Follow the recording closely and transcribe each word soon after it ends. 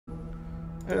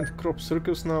And crop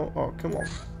circus now? Oh, come on.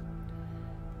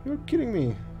 You're kidding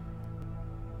me.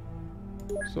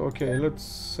 So, okay, let's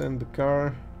send the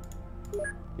car.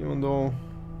 Even though...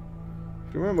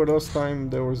 Remember last time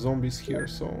there were zombies here,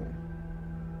 so...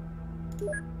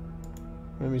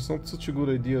 Maybe it's not such a good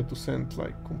idea to send,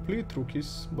 like, complete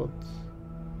rookies, but...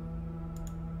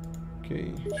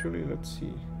 Okay, actually, let's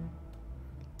see.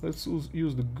 Let's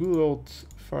use the good old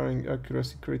firing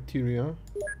accuracy criteria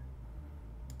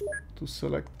to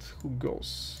select who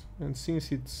goes. And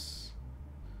since it's...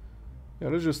 Yeah,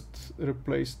 let's just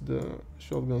replace the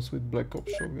shotguns with Black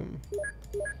Ops shotgun.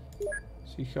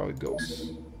 See how it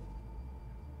goes.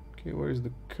 Okay, where is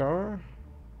the car?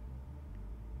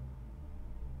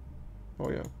 Oh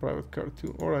yeah, private car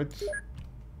too. Alright.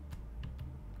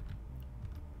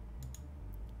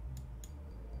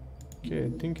 Okay, I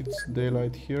think it's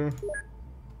daylight here.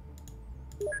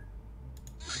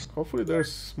 Hopefully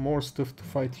there's more stuff to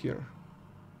fight here.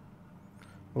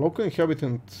 A local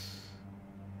inhabitant.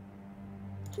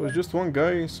 So it's just one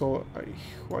guy, so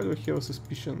why do I have a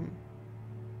suspicion?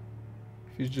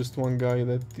 If it's just one guy,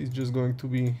 that is just going to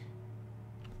be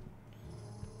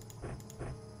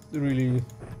really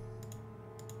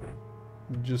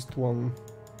just one.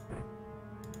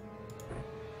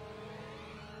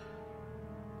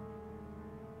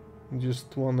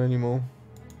 Just one animal.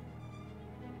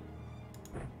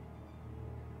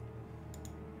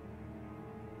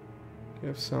 I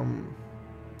have some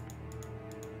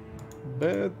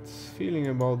bad feeling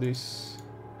about this.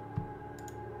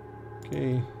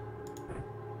 Okay.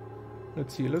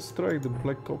 Let's see, let's try the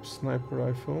Black Ops sniper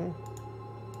rifle.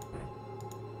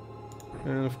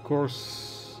 And of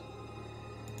course,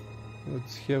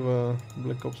 let's have a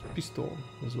Black Ops pistol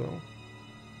as well.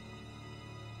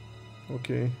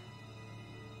 Okay.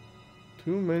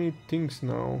 Too many things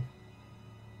now.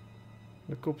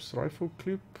 Black Ops rifle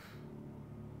clip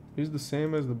is the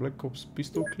same as the Black Ops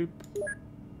pistol clip.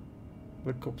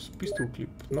 Black Ops pistol clip.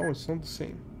 No, it's not the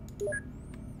same.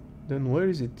 Then where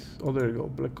is it? Oh, there you go.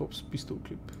 Black Ops pistol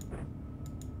clip.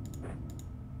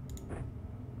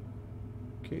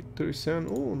 Okay, 37.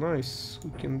 Oh, nice.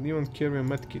 We can even carry a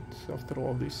medkit after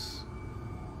all this.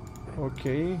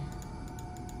 Okay.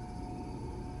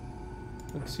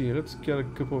 Let's see. Let's get a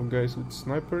couple of guys with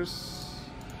snipers.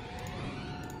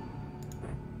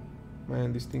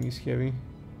 Man, this thing is heavy.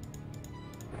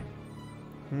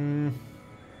 So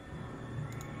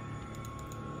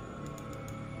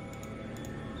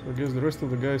I guess the rest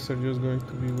of the guys are just going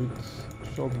to be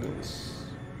with shotguns.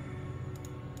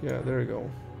 Yeah, there you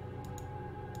go.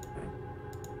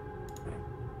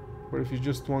 But if it's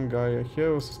just one guy, I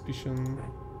have a suspicion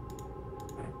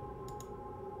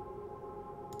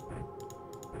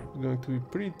it's going to be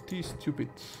pretty stupid.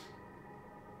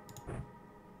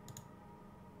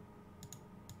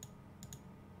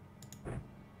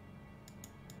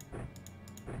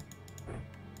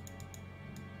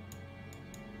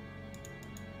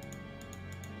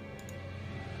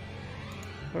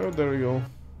 Oh, there we go.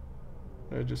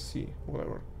 I just see,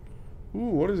 whatever. Ooh,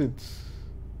 what is it?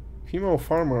 Female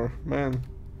farmer, man.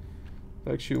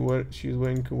 Like she's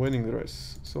wearing a wedding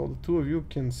dress. So the two of you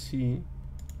can see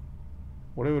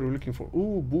whatever we're looking for.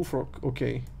 Ooh, bullfrog.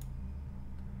 Okay.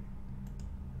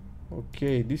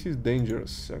 Okay, this is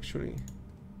dangerous, actually.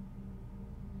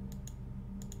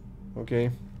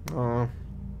 Okay.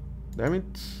 Damn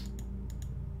it.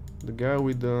 The guy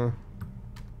with the...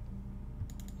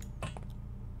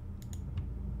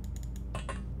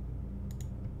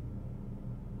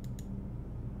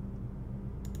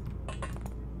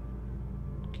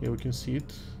 Okay, we can see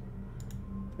it.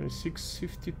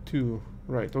 2652.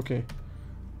 Right, okay.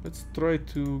 Let's try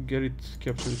to get it,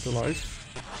 capture it alive.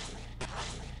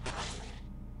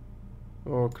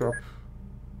 Oh crap.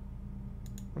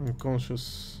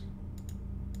 Unconscious.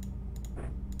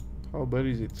 How bad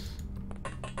is it?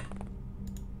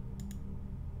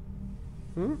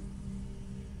 Huh?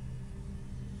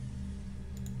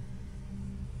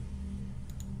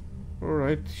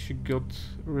 Alright, she got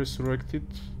resurrected.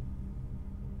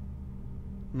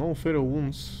 No fatal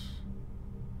wounds.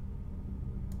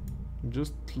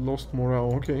 Just lost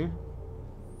morale, okay.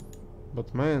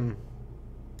 But man,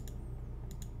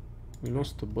 we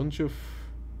lost a bunch of...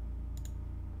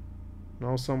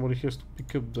 Now somebody has to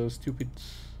pick up the stupid...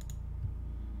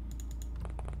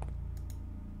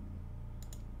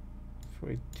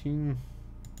 For 18...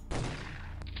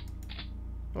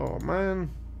 Oh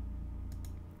man.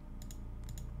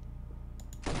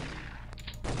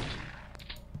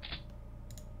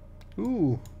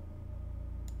 Ooh,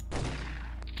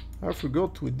 I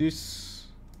forgot with this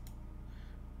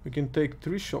we can take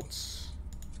 3 shots.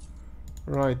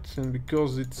 Right, and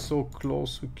because it's so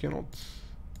close, we cannot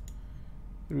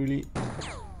really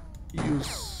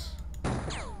use.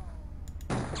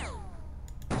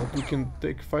 But we can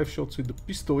take 5 shots with the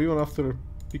pistol even after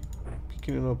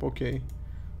picking it up. Okay,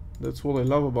 that's what I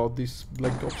love about this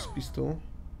Black Ops pistol.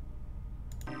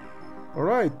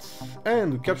 Alright,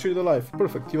 and we captured it alive.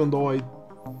 Perfect, even though I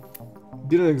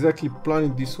didn't exactly plan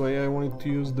it this way. I wanted to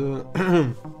use the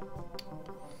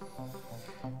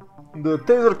the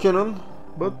taser cannon,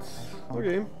 but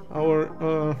okay,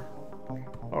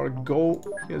 our goal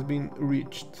has been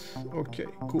reached. Okay,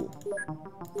 cool.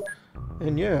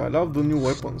 And yeah, I love the new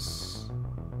weapons.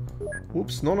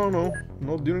 Oops, no,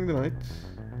 not during the night.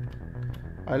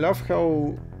 I love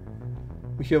how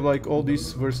we have like all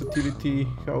this versatility,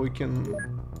 how we can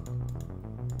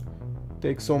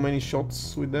take so many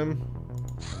shots with them.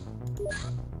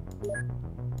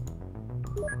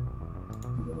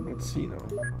 Let's see now.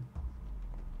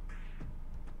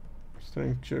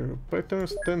 Strength chair.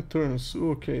 Patterns 10 turns.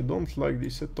 Okay, don't like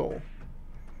this at all.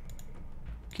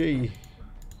 Okay.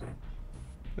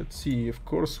 Let's see. Of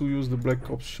course we use the Black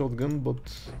Ops shotgun, but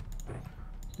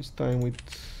this time with...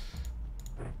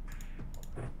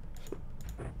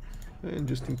 And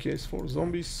just in case for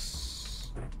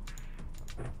zombies.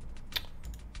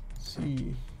 Let's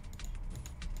see.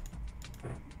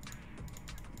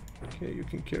 Okay, you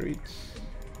can carry it.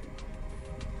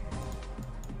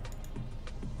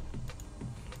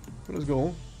 Let's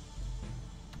go.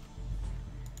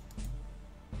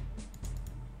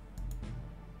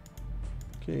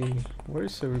 Okay, where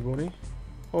is everybody?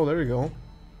 Oh, there we go.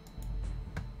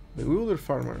 The Wilder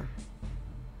Farmer.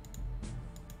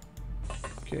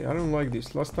 Okay, I don't like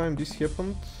this. Last time this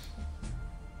happened,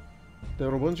 there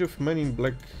were a bunch of men in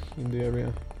black in the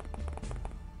area.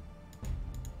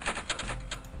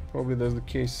 Probably that's the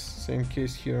case, same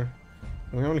case here.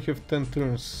 We only have 10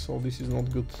 turns, so this is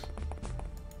not good.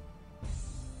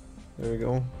 There we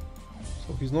go.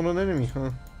 So he's not an enemy,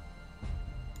 huh?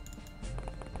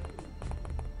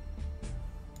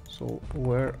 So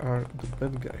where are the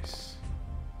bad guys?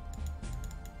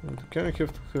 And we kind of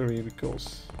have to hurry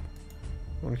because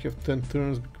we only have 10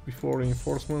 turns before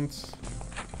reinforcements.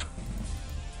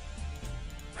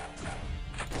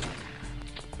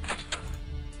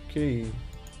 Okay.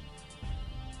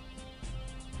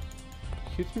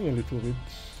 Hit me a little bit.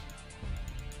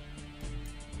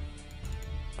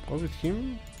 Was it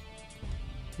him?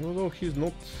 Although he's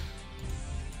not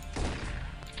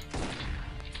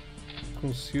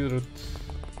considered.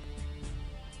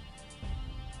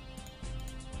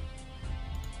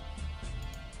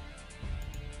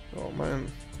 Oh man.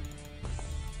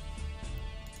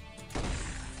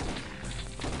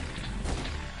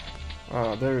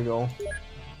 Ah, there we go.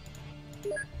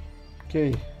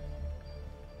 Okay.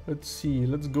 Let's see,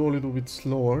 let's go a little bit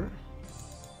slower.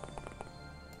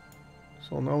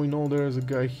 So now we know there is a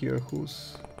guy here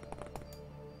who's...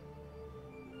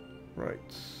 Right.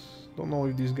 Don't know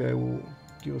if this guy will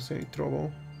give us any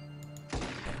trouble.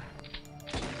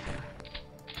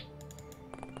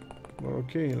 But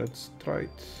okay, let's try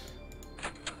it.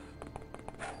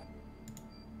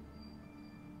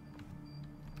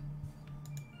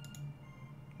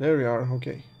 There we are,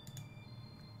 okay.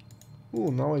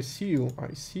 Ooh, now I see you,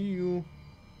 I see you.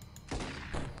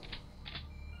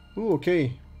 Ooh,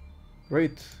 okay.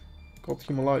 Great, got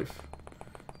him alive.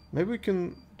 Maybe we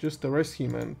can just arrest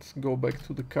him and go back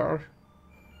to the car.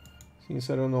 Since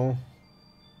I don't know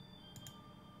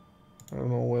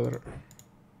whether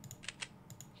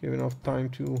we have enough time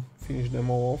to finish them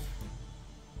all off.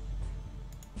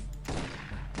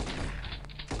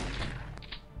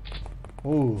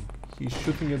 Oh, he's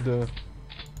shooting at the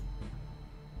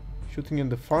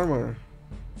farmer.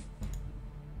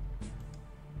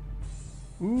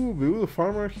 Ooh, the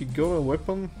farmer, he got a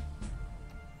weapon.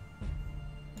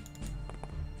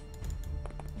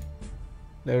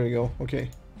 There we go,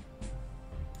 okay.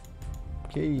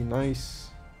 Okay, nice.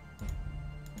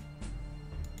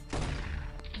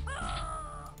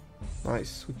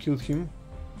 Nice, we killed him.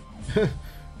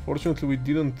 Fortunately, we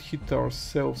didn't hit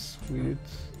ourselves with it.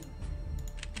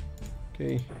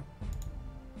 Okay.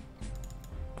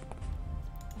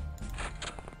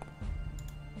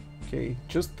 Okay,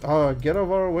 just get out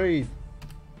of our way,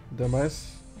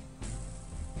 dumbass.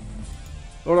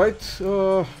 Alright,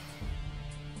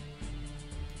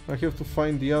 I have to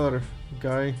find the other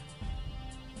guy.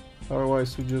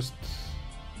 Otherwise we just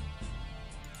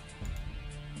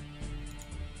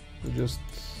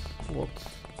what?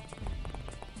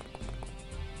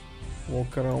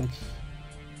 Walk around.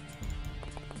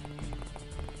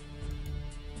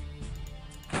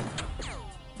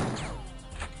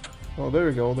 Oh, there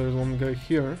we go, there's one guy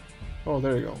here. Oh,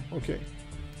 there you go. Okay.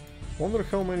 Wonder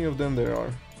how many of them there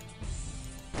are.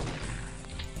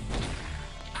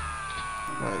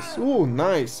 Nice. Ooh,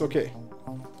 nice. Okay.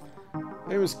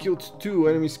 Enemies killed 2,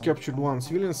 enemies captured 1,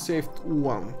 civilians saved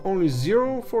 1. Only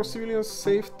 0 for civilians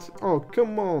saved? Oh,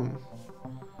 come on.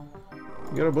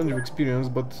 We got a bunch of experience,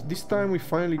 but this time we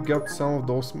finally got some of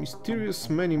those mysterious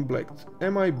men in black.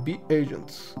 MIB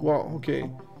agents. Wow, okay.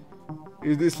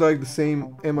 Is this like the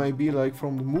same MIB like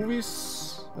from the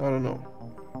movies? I don't know.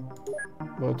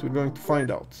 But we're going to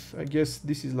find out. I guess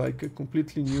this is like a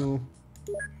completely new...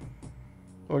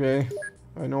 Okay.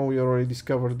 I know we already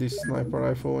discovered this sniper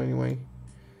rifle anyway.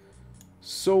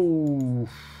 So...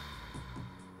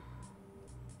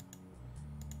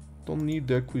 Don't need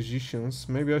the acquisitions.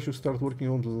 Maybe I should start working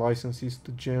on the licenses,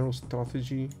 the general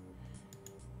strategy.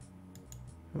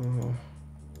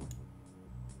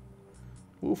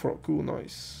 Wolfrock, cool,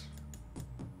 nice.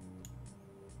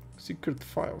 Secret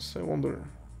files, I wonder.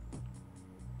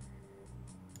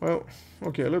 Well,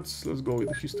 okay, let's go with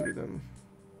the history then.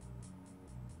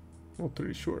 Not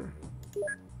really sure.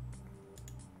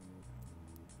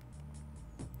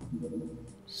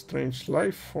 Strange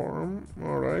life form,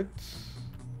 alright.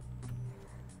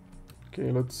 Okay,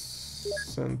 let's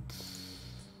send...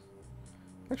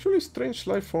 Actually, strange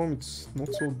life form, it's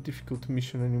not so difficult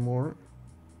mission anymore.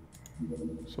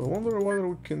 So I wonder whether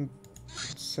we can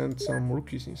send some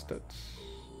rookies instead.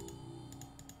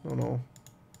 Oh no.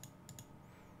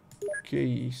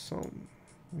 Okay, some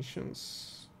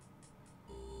missions.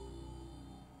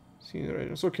 Senior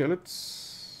agents. Okay,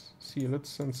 let's see, let's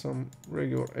send some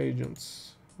regular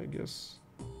agents, I guess.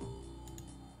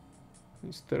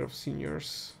 Instead of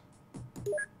seniors.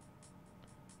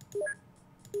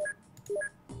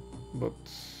 But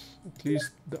at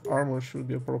least the armor should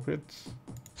be appropriate.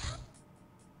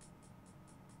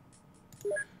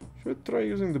 Should I try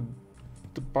using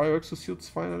the bio exosuits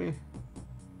finally?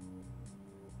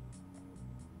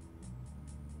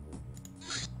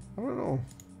 I don't know.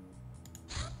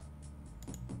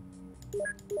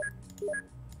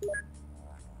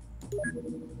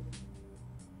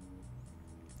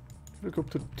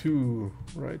 Helicopter 2,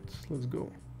 right, let's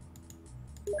go.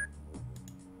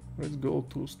 Let's go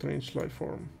to strange life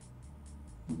form.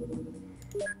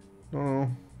 No.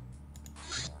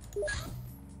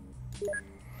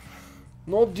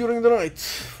 Not during the night,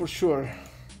 for sure.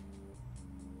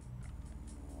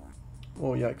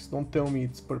 Oh yikes, don't tell me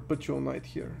it's perpetual night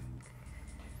here.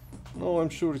 No, I'm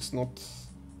sure it's not.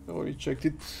 I already checked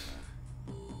it.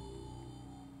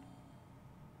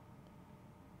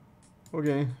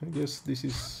 Okay, I guess this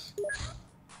is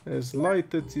as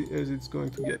light as it's going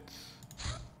to get.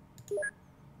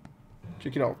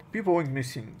 Check it out. People went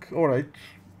missing. Alright.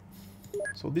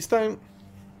 So this time,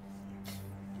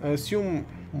 I assume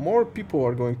more people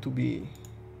are going to be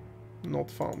not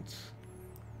found.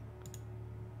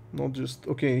 Not just...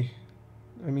 Okay.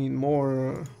 I mean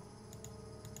more...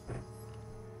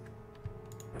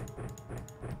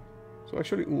 So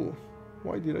actually... Ooh.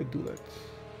 Why did I do that?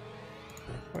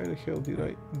 Why the hell did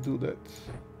I do that?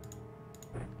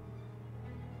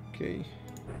 Okay.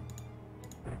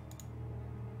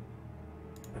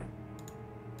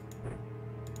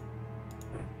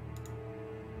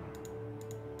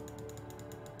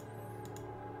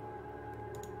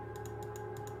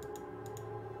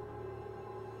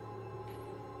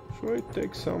 Should I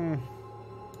take some...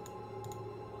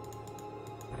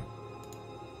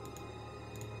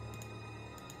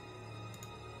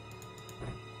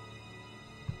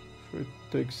 Should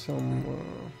I take some...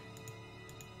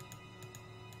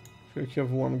 Should I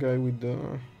have one guy with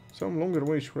some longer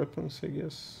range weapons, I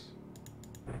guess?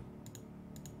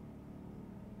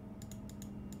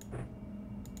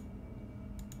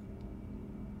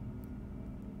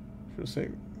 Should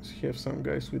I have some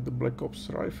guys with the Black Ops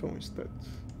rifle instead?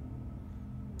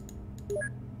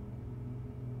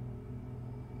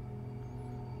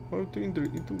 Well,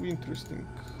 it will be interesting.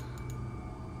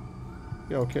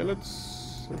 Yeah, okay,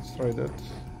 let's try that.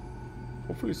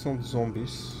 Hopefully it's not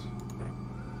zombies.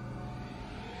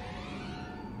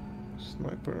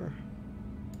 Sniper.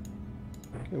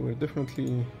 Okay, we're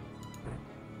definitely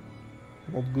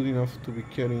not good enough to be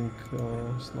carrying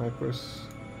snipers.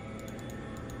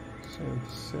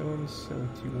 77,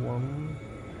 71.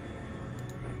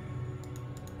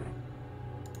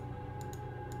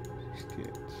 68.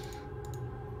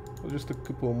 Well, just a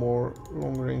couple more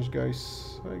long-range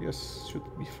guys, I guess, should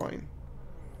be fine.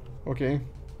 Okay,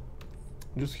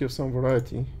 just have some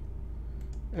variety.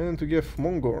 And to get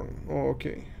Mongorn. Oh,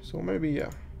 okay, so maybe,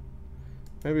 yeah.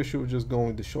 Maybe I should just go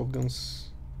with the shotguns.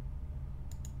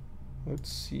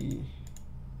 Let's see.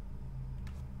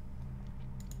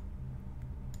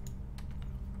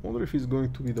 Wonder if he's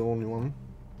going to be the only one.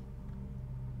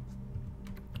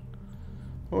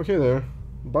 Okay there.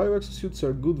 Bioexosuits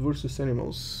are good versus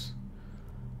animals.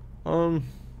 I've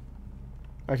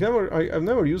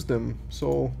never used them,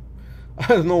 so I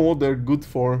don't know what they're good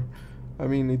for. I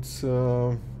mean, it's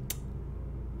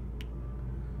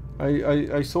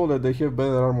I saw that they have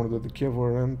better armor than the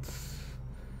Kevlar, and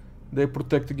they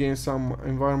protect against some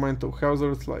environmental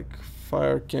hazards like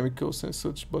fire, chemicals and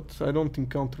such, but I don't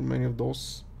encounter many of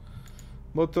those.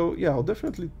 But yeah, I'll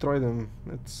definitely try them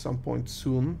at some point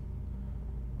soon.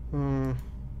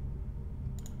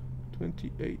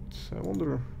 28. I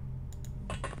wonder,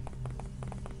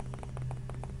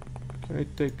 can I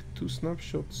take 2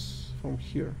 snapshots from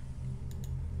here?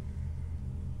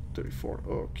 34.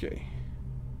 Okay.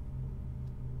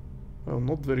 Well,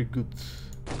 not very good.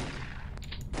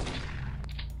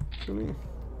 Actually.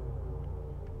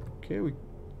 Okay, we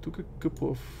took a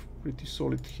couple of pretty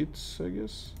solid hits, I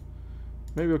guess.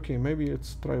 Maybe, okay, maybe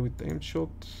let's try with aim shot.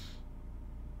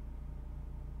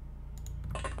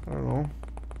 I don't know.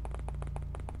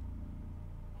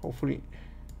 Hopefully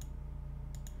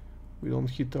we don't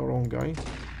hit our own guy.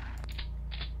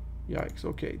 Yikes,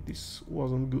 okay, this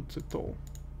wasn't good at all.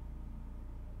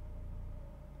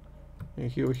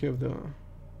 And here we have the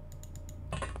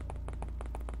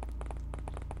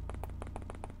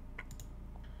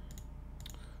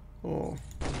oh.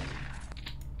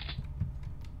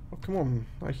 Oh, come on,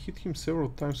 I hit him several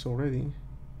times already.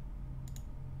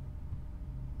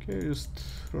 Okay, just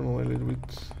run away a little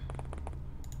bit.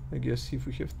 I guess if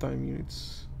we have time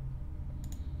units.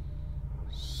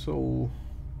 So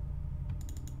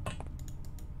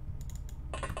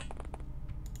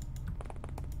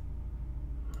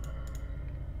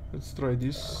let's try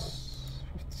this.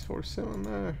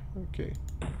 54.7. Okay.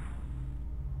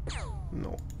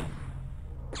 No.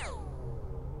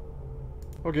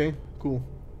 Okay, cool.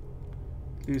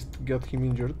 At least got him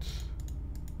injured.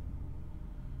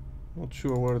 Not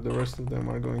sure where the rest of them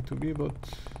are going to be, but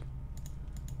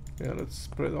yeah, let's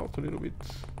spread out a little bit.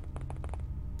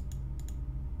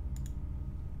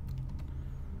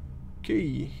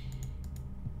 Okay.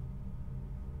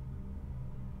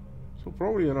 So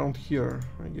probably around here,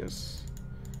 I guess.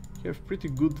 You have pretty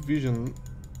good vision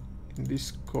in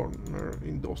this corner,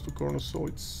 in those 2 corners, so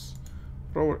it's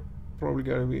probably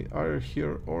gotta be either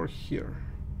here or here.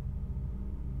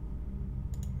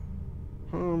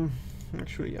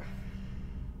 Actually, yeah.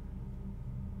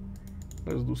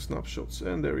 Let's do snapshots,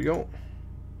 and there we go.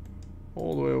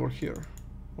 All the way over here.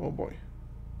 Oh boy.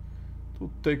 It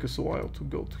would take us a while to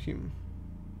go to him.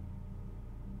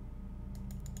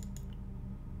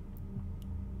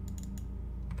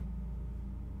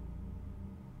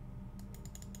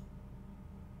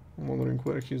 I'm wondering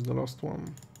where he's the last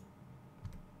one.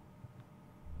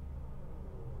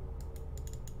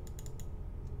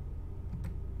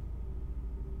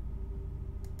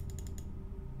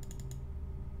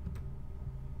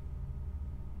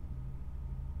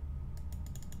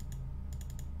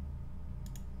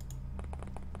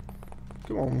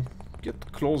 Come on,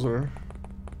 get closer.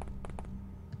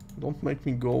 Don't make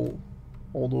me go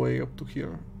all the way up to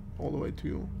here, all the way to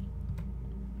you.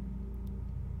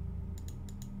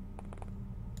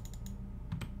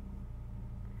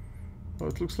 Well,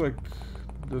 it looks like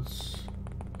that's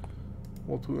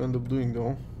what we end up doing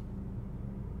though,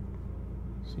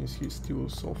 since he's still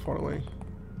so far away.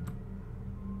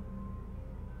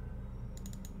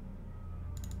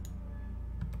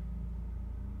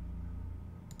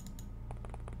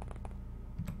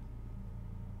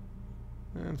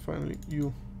 And finally,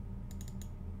 you.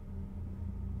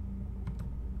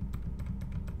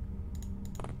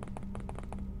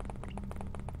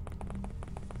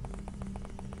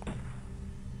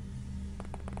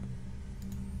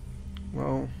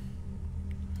 Well,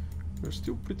 we're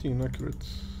still pretty inaccurate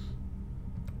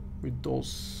with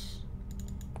those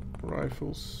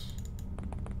rifles.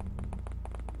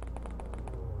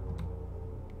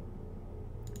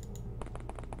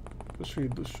 Especially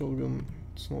the shotgun.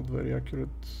 It's not very accurate.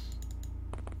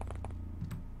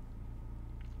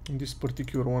 And this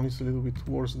particular one is a little bit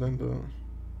worse than the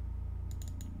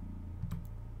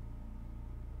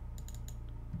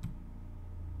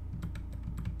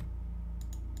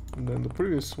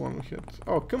previous one we had.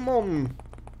 Oh, come on!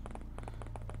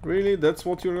 Really? That's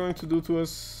what you're going to do to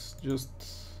us? Just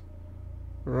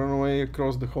run away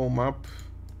across the whole map?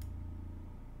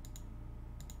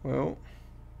 Well,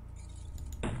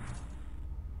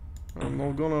 I'm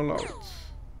not gonna allow it.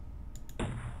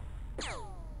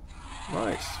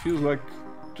 Nice, feels like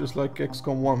just like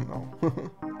XCOM 1 now.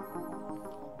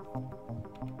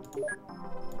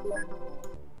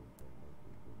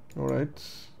 Alright.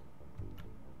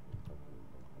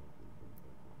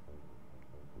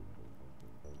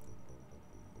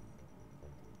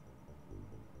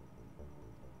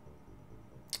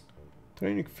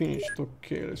 Training finished.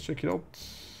 Okay, let's check it out.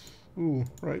 Ooh,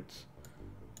 right.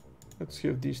 Let's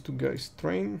have these two guys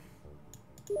train.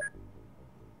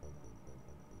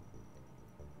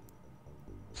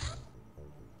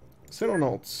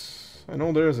 Xenonauts. I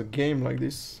know there's a game like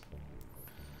this.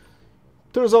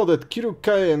 Turns out that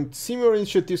Kirukai and similar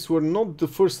initiatives were not the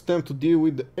first attempt to deal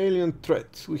with the alien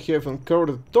threat. We have uncovered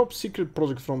a top secret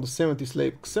project from the 70s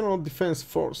late Xenonaut Defense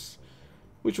Force,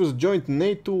 which was a joint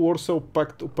NATO-Warsaw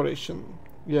Pact operation.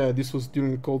 Yeah, this was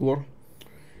during the Cold War.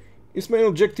 Its main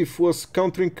objective was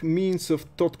countering means of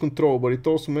thought control, but it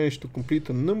also managed to complete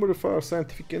a number of our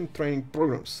scientific and training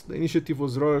programs. The initiative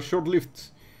was rather short-lived.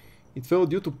 It failed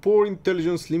due to poor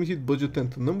intelligence, limited budget,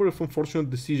 and a number of unfortunate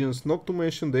decisions, not to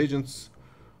mention the agents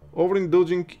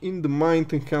overindulging in the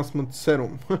mind enhancement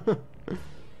serum.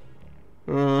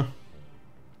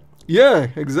 Yeah,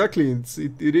 exactly.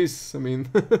 It is. I mean,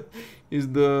 it's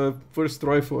the first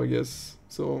rifle, I guess.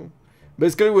 So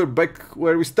basically, we're back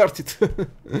where we started.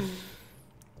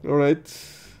 All right.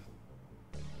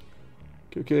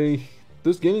 Okay.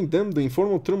 Thus gaining them the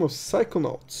informal term of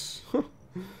Psychonauts.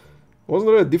 Wasn't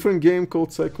there a different game called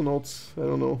Psychonauts? I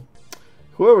don't know.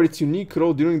 However, its unique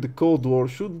role during the Cold War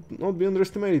should not be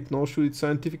underestimated, nor should its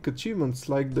scientific achievements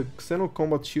like the Xeno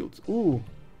Combat Shield. Ooh.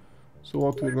 So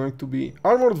what we're going to be?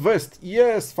 Armored Vest!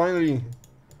 Yes, finally!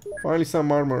 Finally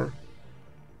some armor.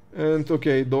 And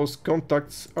okay, those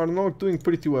contacts are not doing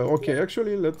pretty well. Okay,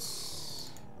 actually,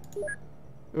 let's...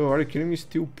 Oh, are you kidding me?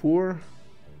 Still poor?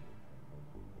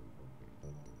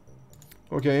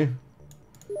 Okay.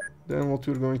 Then what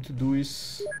we're going to do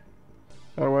is...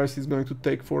 Otherwise it's going to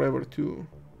take forever to...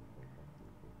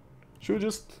 Should we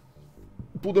just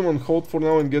put them on hold for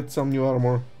now and get some new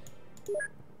armor?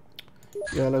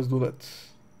 Yeah, let's do that.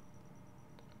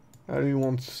 I really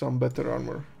want some better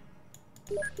armor.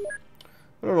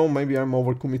 I don't know, maybe I'm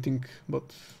overcommitting,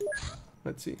 but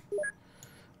let's see.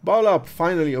 Ball up,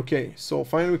 finally, okay. So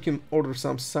finally we can order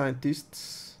some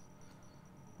scientists.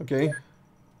 Okay.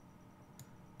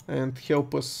 And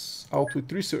help us out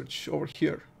with research over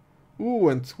here. Ooh,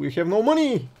 and we have no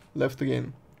money left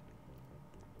again.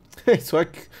 It's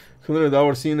like 100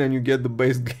 hours in and you get the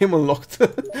base game unlocked.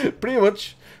 Pretty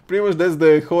much that's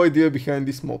the whole idea behind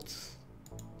this mod.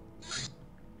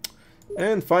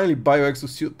 And finally,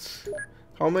 bio-exosuit.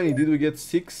 How many did we get?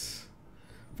 6?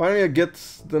 Finally I get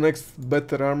the next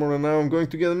better armor, and now I'm going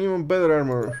to get an even better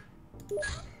armor.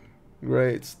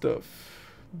 Great stuff.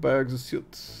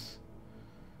 Bio-exosuit.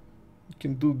 You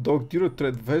can do dog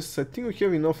Durotred vests. I think we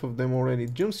have enough of them already.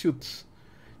 Jumpsuit.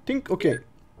 Okay,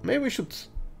 maybe we should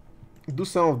do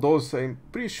some of those. I'm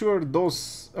pretty sure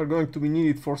those are going to be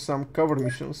needed for some cover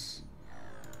missions.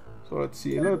 So let's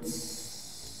see.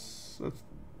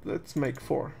 Let's make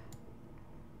 4.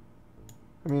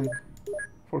 I mean,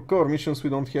 for cover missions we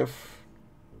don't have.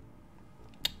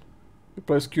 You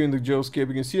press Q in the geoscape,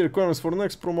 you can see requirements for the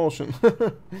next promotion.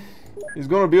 It's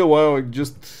gonna be a while, I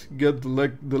just get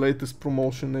the latest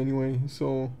promotion anyway,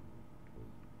 so...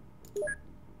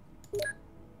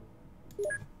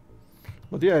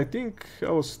 But yeah, I think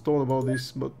I was told about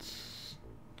this, but...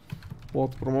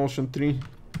 What, promotion 3?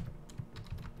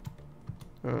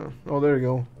 Oh, there you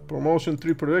go. Promotion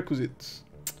 3 prerequisites.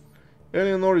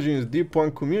 Alien Origins, Deep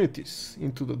One Communities,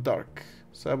 Into the Dark,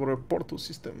 Cyber Portal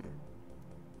System.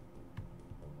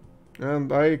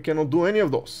 And I cannot do any of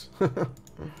those.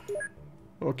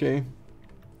 Okay.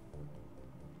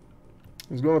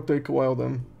 It's gonna take a while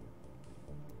then.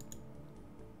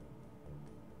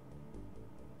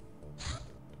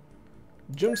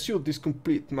 Jumpsuit is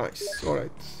complete, nice,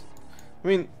 alright. I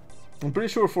mean, I'm pretty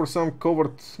sure for some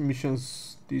covert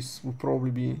missions this will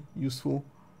probably be useful.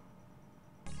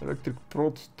 Electric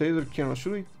prod, taser cannon.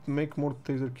 Should we make more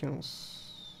taser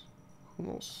cannons? Who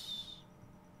knows?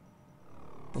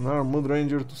 Another mud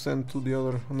ranger to send to the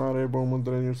other, another airborne mud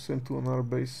ranger to send to another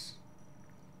base.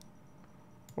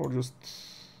 Or just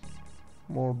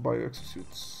more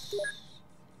bio-exosuits.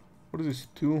 What is this,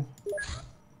 2?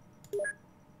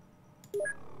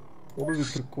 What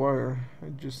does it require?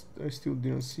 I still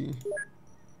didn't see.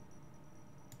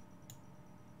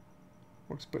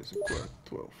 Workspace required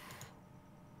 12.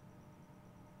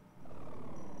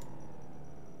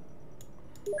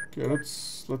 Okay,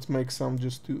 let's make some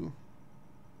just to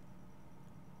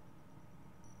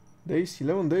days,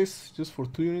 11 days, just for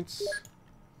 2 units.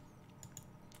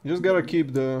 Just gotta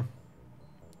keep the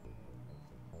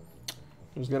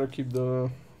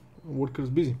workers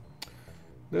busy.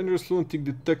 Dangerous lunatic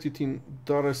detected in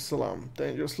Dar es Salaam.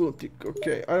 Dangerous lunatic.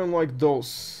 Okay, I don't like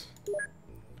those,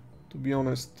 to be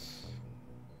honest.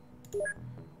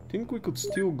 Think we could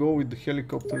still go with the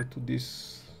helicopter to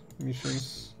these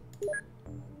missions.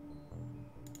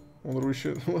 Wonder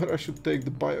whether I should take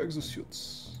the bio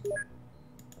exosuits.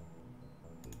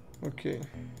 Okay.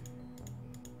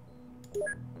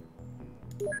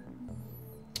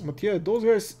 But yeah, those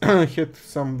guys had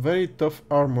some very tough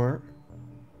armor.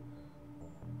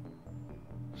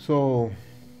 So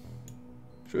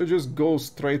should I just go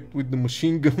straight with the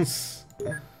machine guns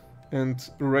and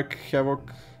wreak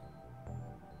havoc?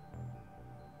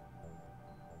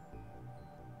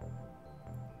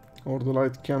 Or the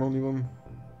light cannon even.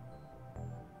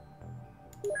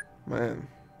 Man.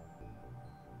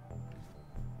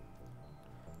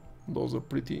 Those are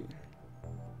pretty.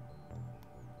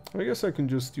 I guess I can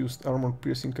just use armor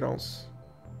piercing rounds.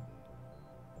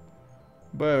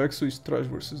 Bio Exo is trash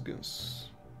versus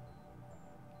guns.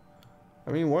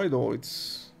 I mean, why though?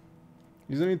 Isn't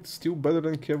it still better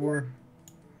than Kevlar?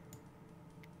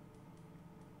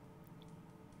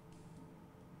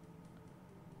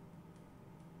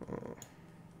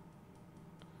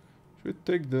 Should we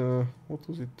take the... what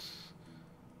was it?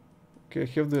 Okay, I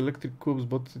have the electric cubes,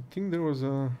 but I think there was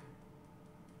a...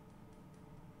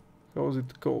 how was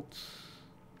it called?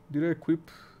 Did I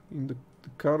equip in the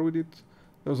car with it?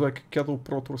 There was like a cattle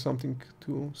prot or something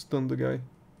to stun the guy.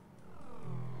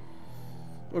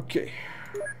 Okay.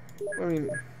 I mean,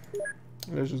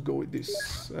 let's just go with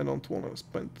this. I don't want to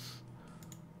spend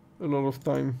a lot of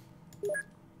time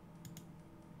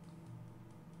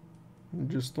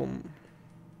just on...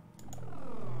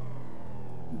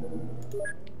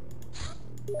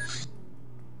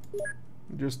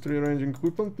 just rearranging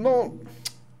equipment. No!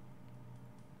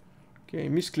 Okay,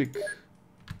 misclick.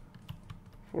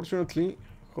 Fortunately,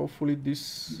 hopefully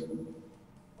this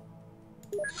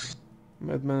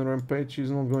Madman Rampage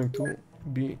is not going to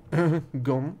be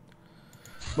gone.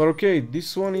 But okay,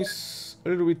 this one is a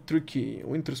little bit tricky.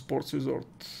 Winter Sports Resort.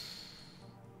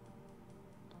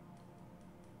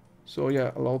 So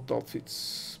yeah, allowed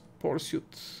outfits.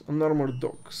 Pursuit, unarmored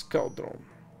dog, scout drone.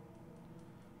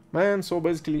 Man, so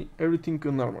basically everything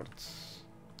unarmored.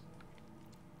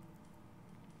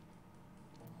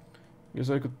 Guess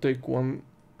I could take one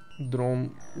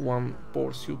drone, one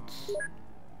pursuit,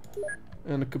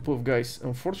 and a couple of guys.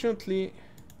 Unfortunately,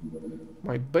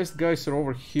 my best guys are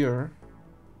over here.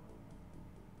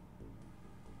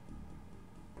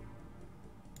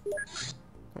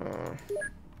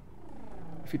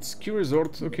 If it's ski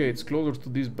resort, okay, it's closer to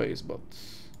this base, but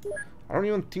I don't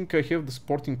even think I have the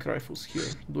sporting rifles here.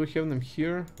 Do I have them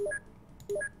here?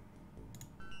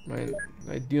 Man,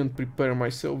 I didn't prepare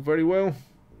myself very well.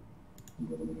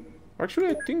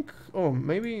 Actually, I think... oh,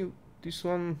 maybe this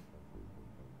one...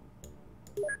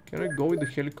 can I go with the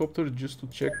helicopter just to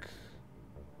check?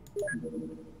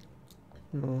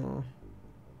 No.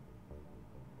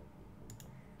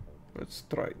 Let's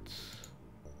try it.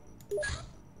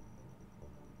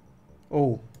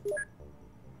 Oh.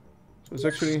 So it's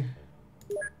actually...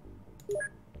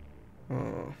 I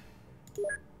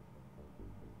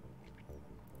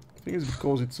think it's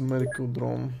because it's a medical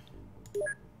drone.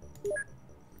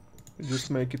 We just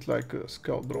make it like a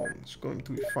scout drone. It's going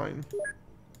to be fine.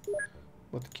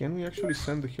 But can we actually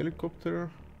send the helicopter?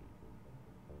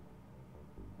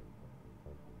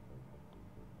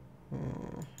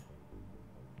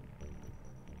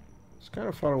 It's kind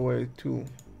of far away too.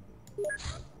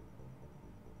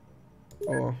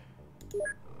 Oh.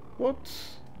 What?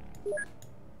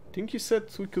 I think he said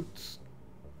we could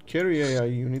carry AI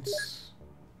units.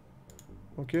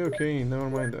 Okay, okay, never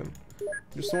mind then.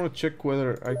 Just want to check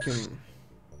whether I can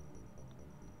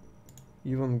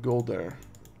even go there.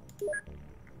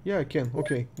 Yeah, I can.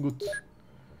 Okay, good.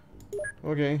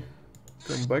 Okay,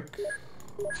 come back.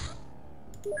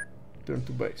 Turn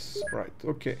to base. Right,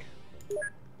 okay.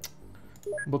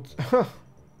 But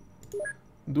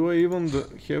do I even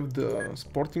have the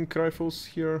sporting rifles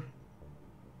here?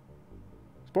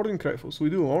 Sporting rifles, we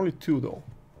do. Only 2 though.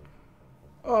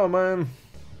 Oh man,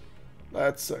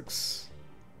 that sucks.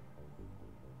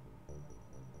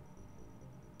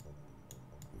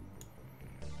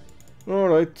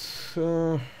 Alright.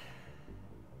 I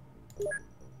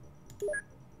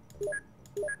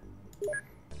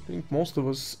think most of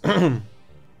us I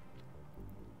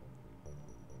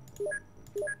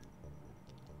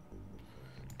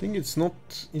think it's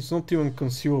not even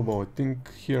consumable. I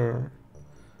think here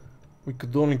we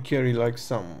could only carry like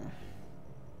some,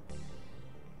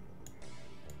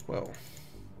 well,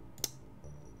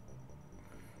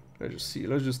 let's just see,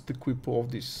 let's just equip all of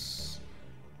this.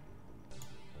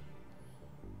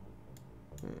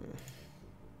 I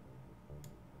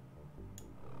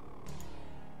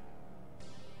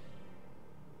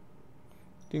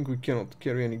think we cannot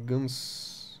carry any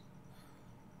guns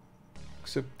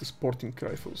except the sporting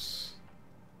rifles.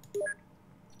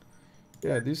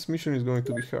 Yeah, this mission is going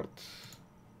to be hard.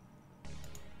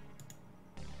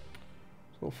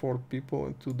 So 4 people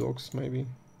and 2 dogs maybe.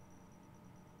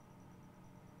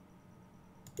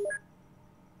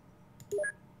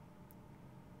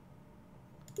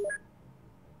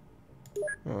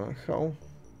 How?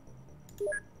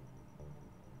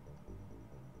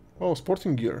 Oh,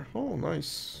 sporting gear. Oh,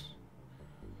 nice.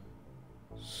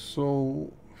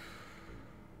 So...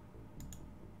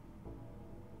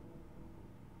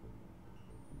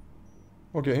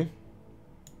 Okay.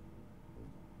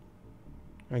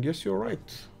 I guess you're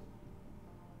right.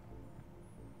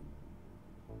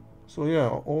 So yeah,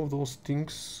 all those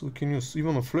things we can use.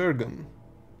 Even a flare gun.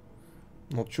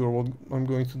 Not sure what I'm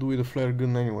going to do with a flare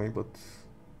gun anyway, but...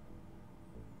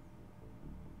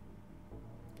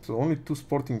 So only 2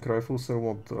 sporting rifles, and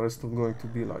what the rest of going to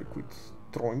be like with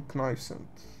throwing knives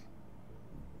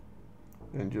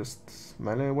and just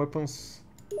melee weapons.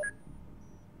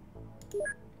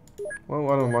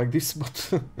 Well, I don't like this,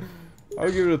 but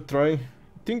I'll give it a try. I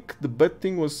think the bad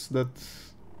thing was that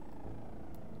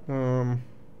I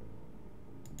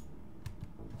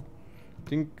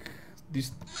think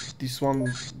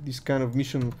this kind of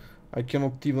mission I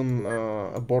cannot even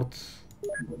abort.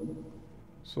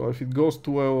 So if it goes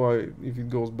too well, if it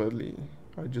goes badly,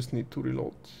 I just need to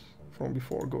reload from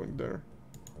before going there.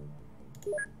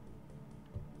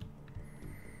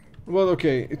 But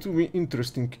okay, it will be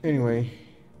interesting anyway.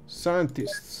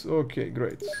 Scientists, okay,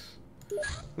 great.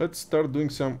 Let's start doing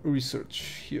some research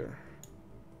here.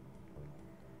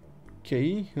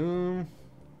 Okay,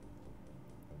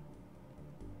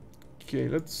 okay,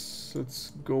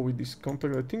 let's go with this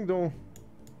contact. I think though,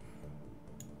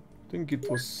 it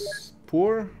was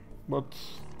poor, but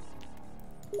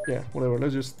yeah, whatever.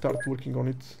 Let's just start working on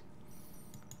it.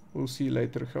 We'll see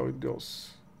later how it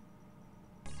goes.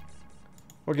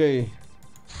 Okay,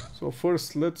 so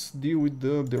first let's deal with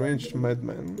the deranged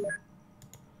madman.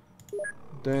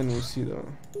 Then we'll see the...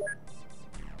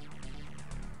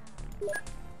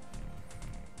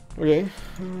 Okay.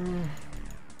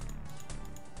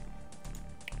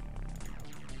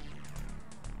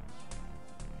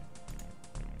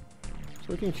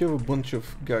 So I can have a bunch of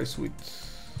guys with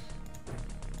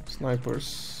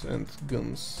snipers and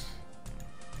guns.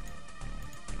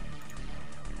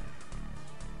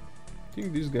 I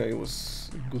think this guy was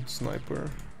a good sniper.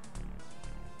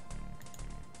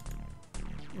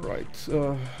 Right.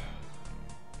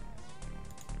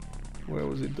 Where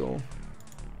was it though?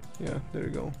 Yeah, there you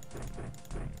go.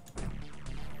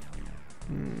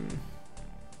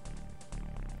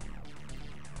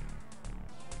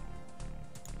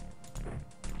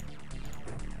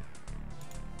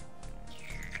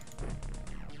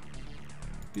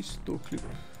 Pistol clip,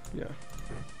 yeah.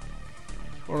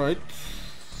 Alright,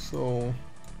 so...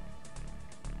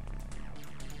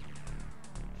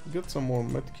 Get some more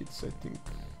medkits, I think.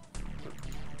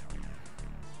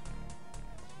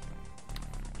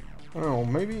 I don't know,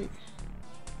 maybe... You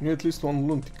need at least 1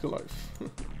 lunatic alive.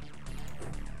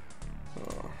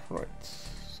 Right,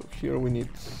 so here we need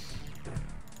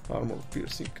armor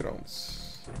piercing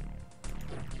rounds.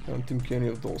 I don't think any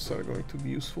of those are going to be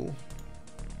useful.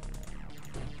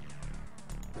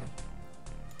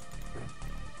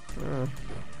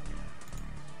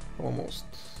 Almost.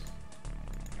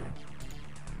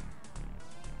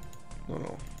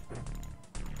 No.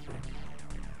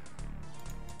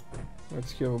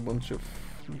 Let's have a bunch of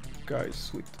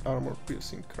guys with armor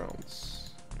piercing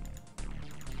crowns.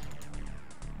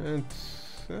 And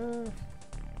oh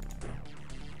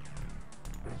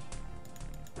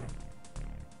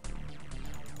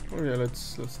yeah,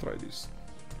 let's try this.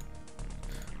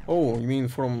 Oh, you mean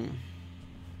from...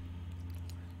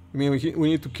 I mean, we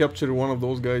need to capture one of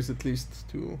those guys at least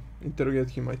to interrogate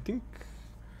him. I think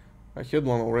I had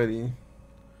one already.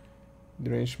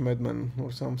 Deranged madman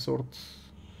or some sort.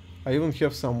 I even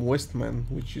have some Westman,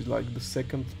 which is like the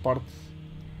second part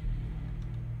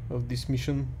of this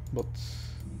mission, but...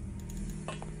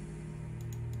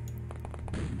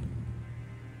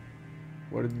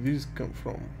 Where did this come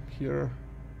from? Here.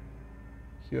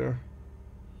 Here.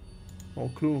 No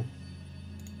clue.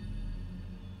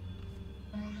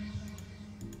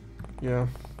 Yeah.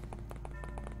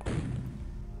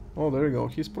 Oh, there you go.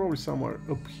 He's probably somewhere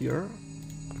up here.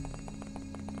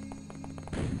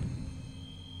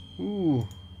 Ooh.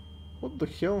 What the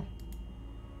hell?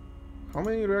 How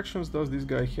many reactions does this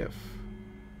guy have?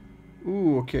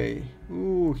 Ooh, okay.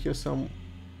 Ooh, he has some...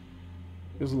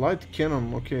 He has light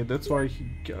cannon. Okay, that's why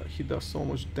he does so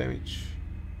much damage.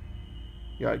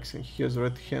 Yikes, and he has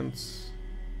red hands.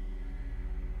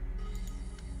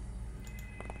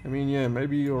 I mean, yeah,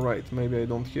 maybe you're right. Maybe I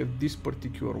don't have this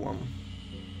particular one.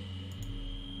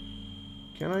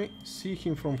 Can I see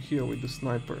him from here with the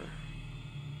sniper?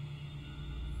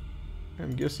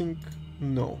 I'm guessing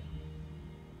no.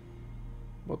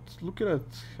 But look at that,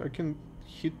 I can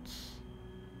hit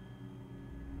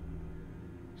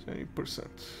 70%.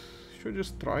 Should I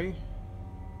just try?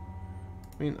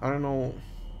 I mean, I don't know.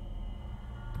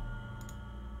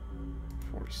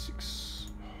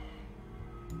 46.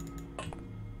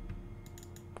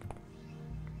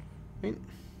 I mean,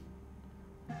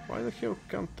 why the hell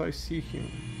can't I see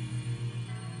him?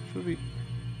 Should we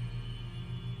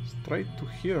straight to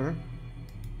here?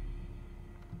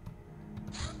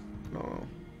 No.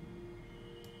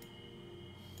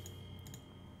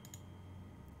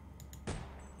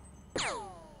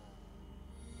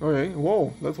 Okay,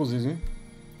 whoa, that was easy.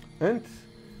 And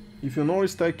if you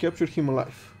noticed, I captured him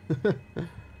alive.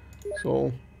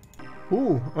 So,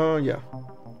 yeah.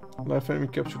 Life enemy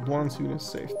captured one, civilian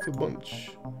saved a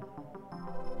bunch.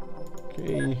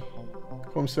 Okay,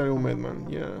 Commissarial Madman,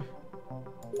 yeah.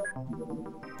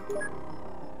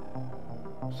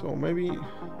 So maybe,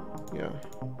 yeah,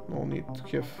 no need to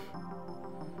have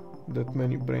that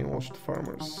many brainwashed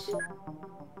farmers.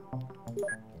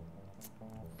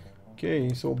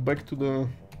 Okay, so back to the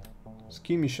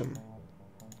ski mission,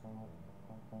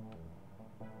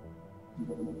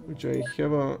 which I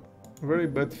have a very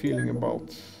bad feeling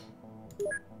about.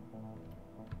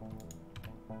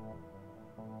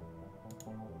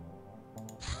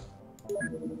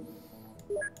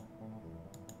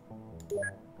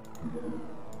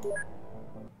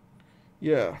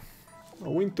 Yeah,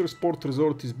 a winter sport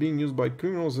resort is being used by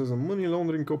criminals as a money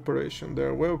laundering operation. They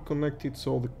are well connected,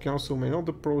 so the council may not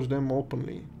approach them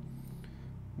openly.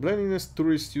 Blending as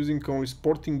tourists using only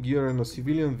sporting gear and a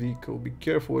civilian vehicle. Be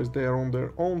careful, as they are on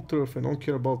their own turf and don't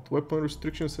care about weapon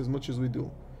restrictions as much as we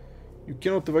do. You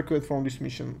cannot evacuate from this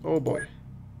mission. Oh boy.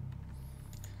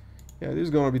 Yeah, this is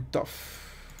gonna be tough.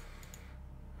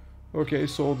 Okay,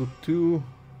 so the two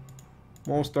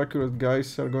most accurate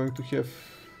guys are going to have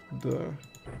the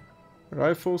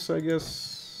rifles, I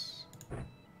guess.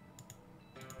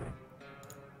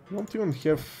 Don't even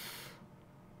have...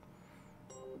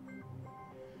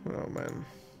 Oh man.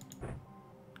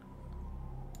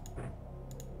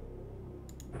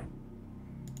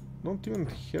 Don't even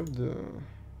have the...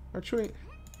 Actually,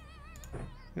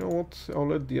 you know what? I'll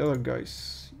let the other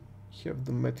guys have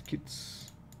the medkits.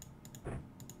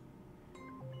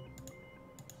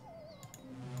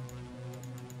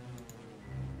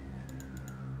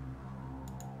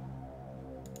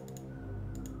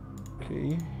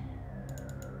 Okay.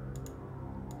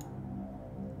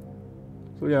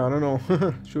 So yeah, I don't know.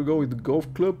 Should we go with the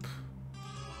golf club?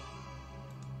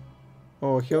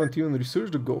 Oh, I haven't even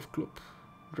researched the golf club.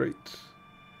 Great.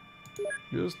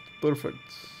 Just perfect.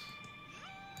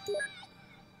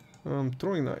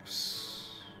 Throwing knives.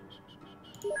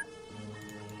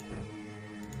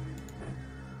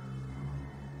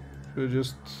 Should I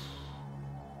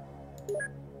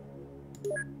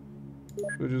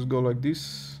just go like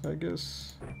this, I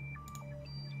guess?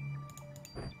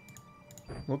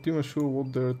 Not even sure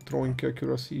what their throwing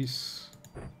accuracy is.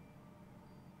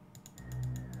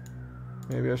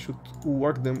 Maybe I should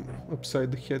whack them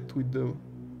upside the head with the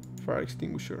fire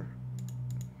extinguisher.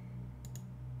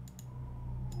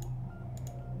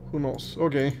 Who knows?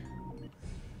 Okay.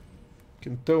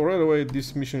 Can tell right away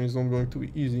this mission is not going to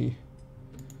be easy.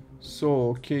 So,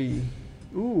 okay.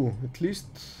 Ooh, at least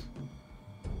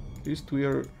we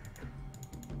are...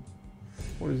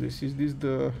 What is this? Is this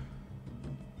the...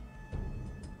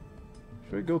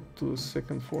 Should I go to the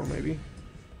second floor maybe?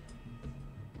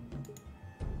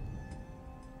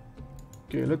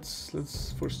 Okay,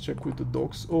 let's first check with the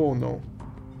dogs. Oh no.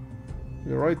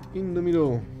 We're right in the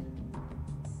middle.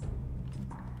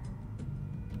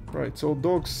 Right, so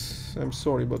dogs, I'm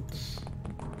sorry, but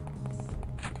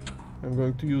I'm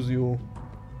going to use you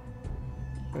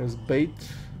as bait.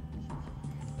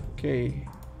 Okay.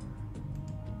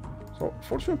 So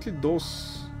fortunately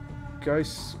those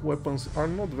guys' weapons are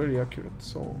not very accurate,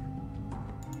 so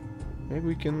maybe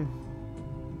we can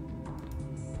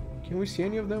we see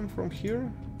any of them from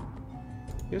here?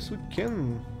 Yes, we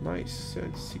can. Nice.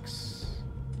 76.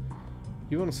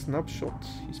 Even a snapshot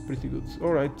is pretty good.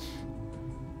 Alright,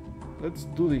 let's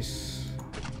do this.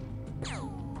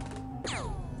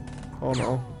 Oh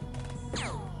no.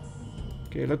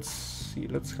 Okay, let's see,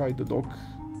 let's hide the dog.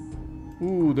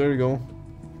 Ooh, there you go.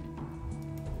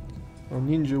 A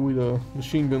ninja with a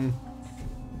machine gun.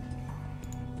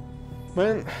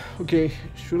 Man, okay,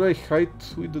 should I hide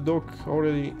with the dog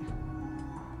already?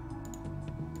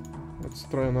 Let's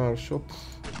try another shot.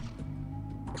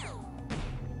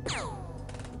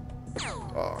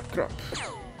 Ah, crap.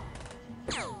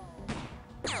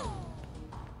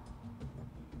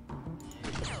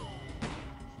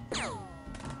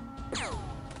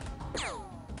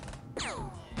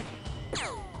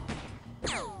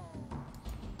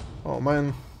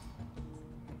 man.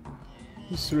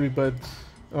 It's really bad.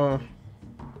 No,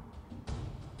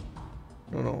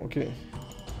 okay.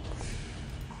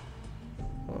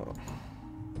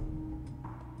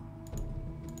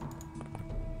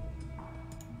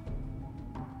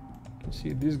 You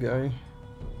see this guy.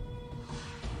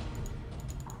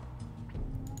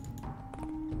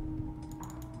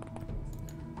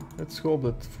 Let's hope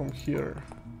that from here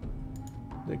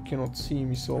they cannot see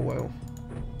me so well.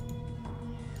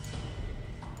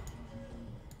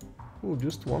 Oh,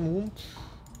 just one wound.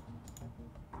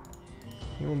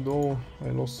 Even though I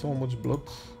lost so much blood.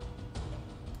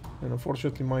 And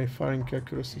unfortunately my firing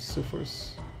accuracy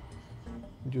suffers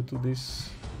due to this.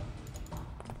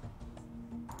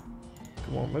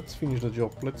 Come on, let's finish the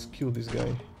job. Let's kill this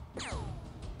guy.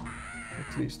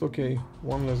 At least, okay,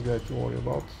 one less guy to worry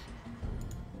about.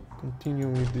 Continue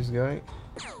with this guy.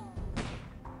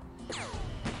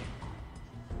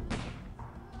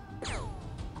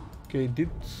 Okay, did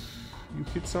you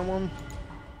hit someone?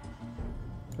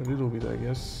 A little bit, I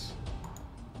guess.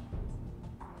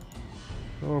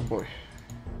 Oh boy.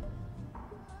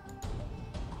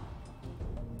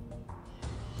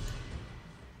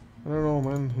 I don't know,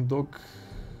 man. Dog.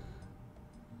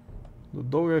 The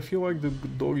dog, I feel like the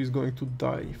dog is going to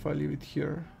die if I leave it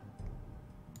here.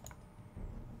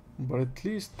 But at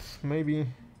least, maybe...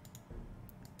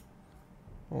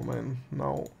 Oh man,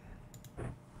 now...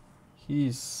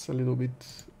 He's a little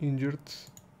bit injured.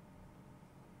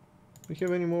 Do we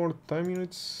have any more time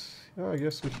units? Yeah, I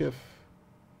guess we have.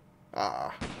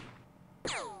 Ah!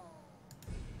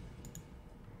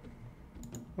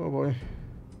 Oh boy.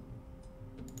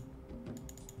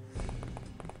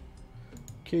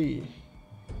 Okay.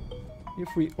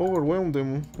 If we overwhelm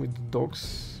them with the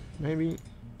dogs, maybe...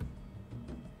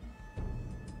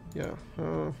 Yeah.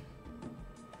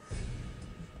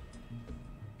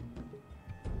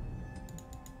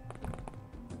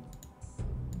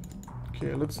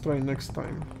 Okay, let's try next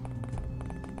time.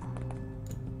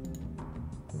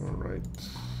 Alright.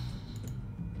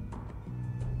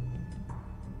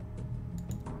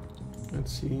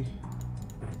 Let's see.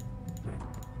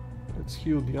 Let's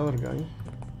heal the other guy.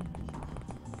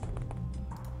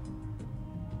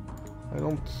 I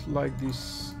don't like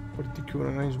this particular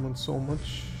arrangement so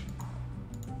much.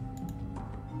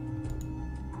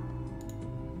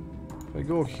 If I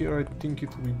go here, I think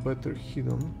it will be better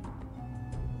hidden.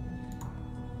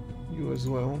 You as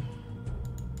well.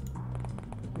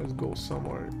 Let's go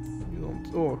somewhere. You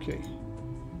don't... Oh, okay.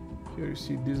 Here you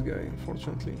see this guy,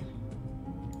 unfortunately.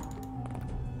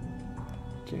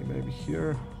 Okay, maybe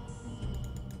here.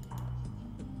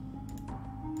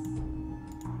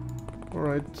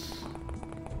 Alright.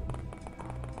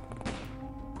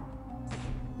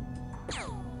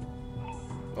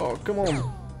 Oh, come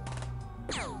on!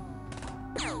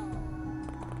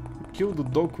 Kill the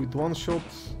dog with one shot.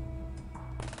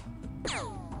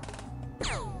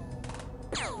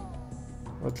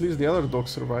 At least the other dog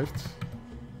survived.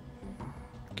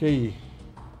 Okay.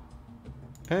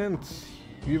 And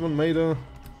you even made a...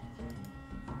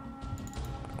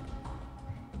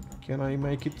 Can I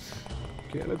make it?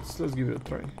 Okay, let's give it a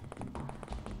try.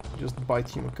 Just bite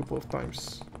him a couple of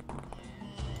times.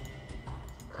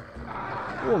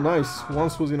 Oh, nice.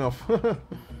 Once was enough.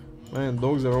 Man,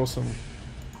 dogs are awesome.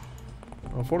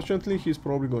 Unfortunately, he's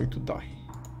probably going to die.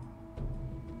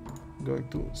 Going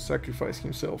to sacrifice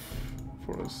himself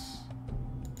for us.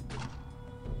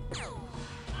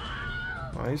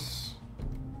 Nice.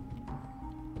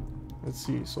 Let's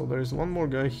see, so there's one more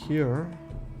guy here.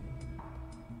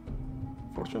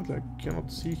 Fortunately, I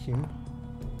cannot see him.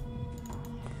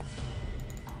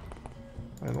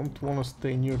 I don't want to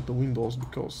stay near the windows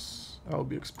because I'll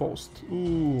be exposed.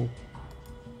 Ooh.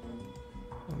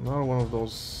 Another one of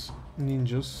those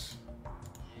ninjas.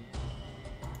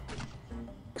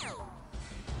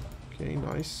 Okay,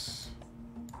 nice.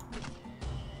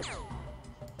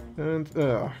 And,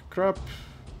 crap.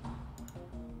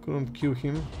 Couldn't kill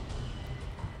him.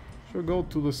 Should go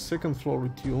to the second floor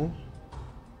with you.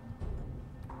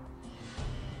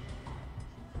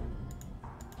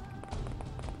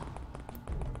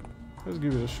 Let's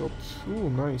give it a shot. Ooh,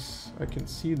 nice. I can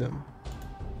see them.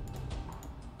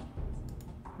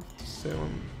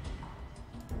 57.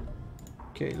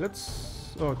 Okay,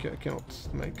 let's... Okay, I cannot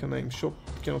make an aim shot.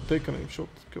 Cannot take an aim shot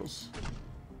because...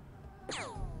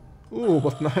 Ooh,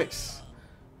 but nice.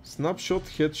 Snapshot,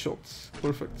 headshot.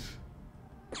 Perfect.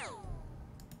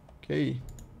 Okay.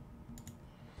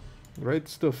 Great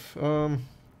stuff.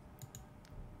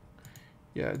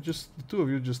 Yeah, just the two of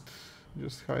you just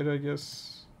hide, I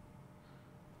guess.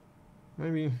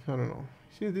 Maybe, I don't know.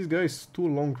 See, this guy is too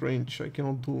long range. I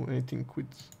cannot do anything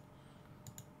with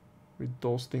with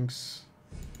those things.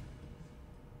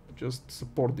 Just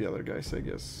support the other guys, I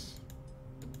guess.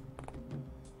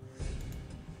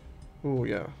 Oh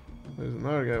yeah, there's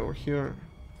another guy over here.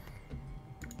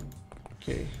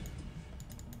 Okay.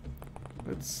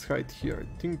 Let's hide here.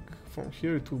 I think from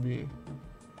here it will be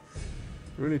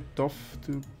really tough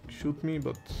to shoot me,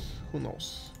 but who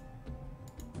knows.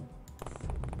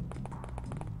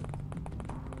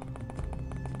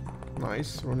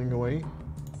 Nice, running away.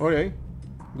 Okay,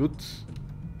 good.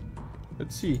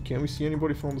 Let's see, can we see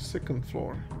anybody from the second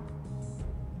floor?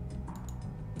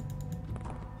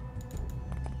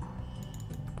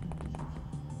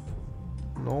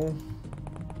 No.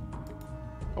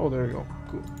 Oh, there you go.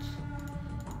 Good.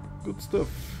 Good stuff.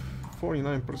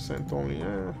 49% only.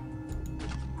 Yeah.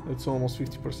 That's almost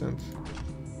 50%.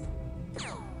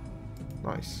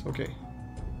 Nice. Okay.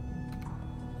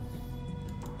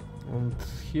 And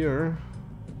here.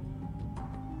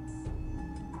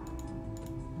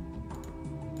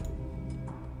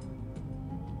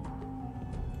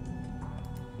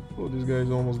 Oh, this guy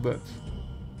is almost dead.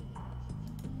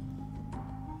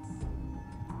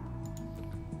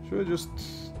 Should I just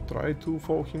try to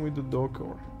follow him with the dog,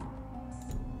 or...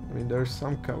 I mean, there's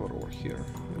some cover over here,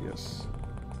 I guess.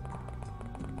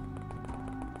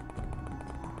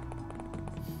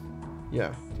 Yeah,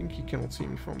 I think he cannot see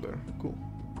me from there. Cool.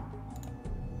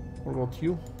 What about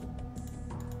you?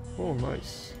 Oh,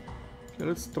 nice. Okay,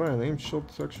 let's try an aim shot,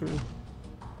 actually.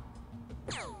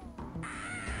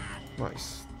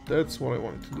 Nice. That's what I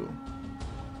wanted to do.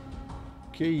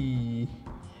 Okay.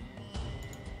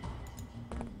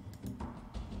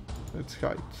 Let's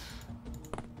hide.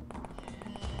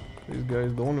 This guy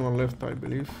is the only one left, I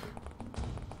believe.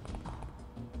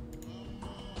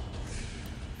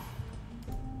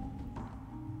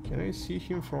 Can I see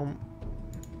him from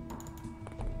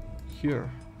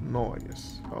here? No, I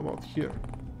guess. How about here?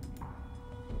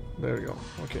 There we go.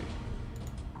 Okay.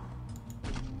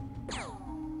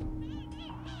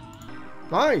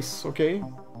 Nice! Okay.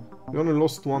 We only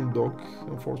lost one dog,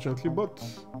 unfortunately, but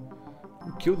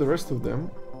we killed the rest of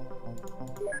them.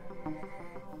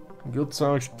 Got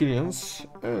some experience,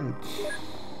 and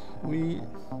we...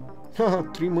 Haha,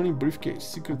 3 money briefcase,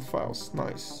 secret files,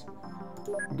 nice.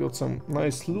 Got some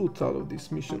nice loot out of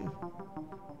this mission.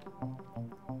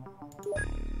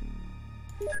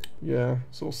 Yeah,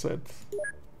 so sad.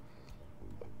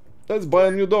 Let's buy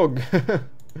a new dog.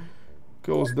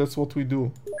 Because that's what we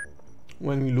do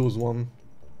when we lose one.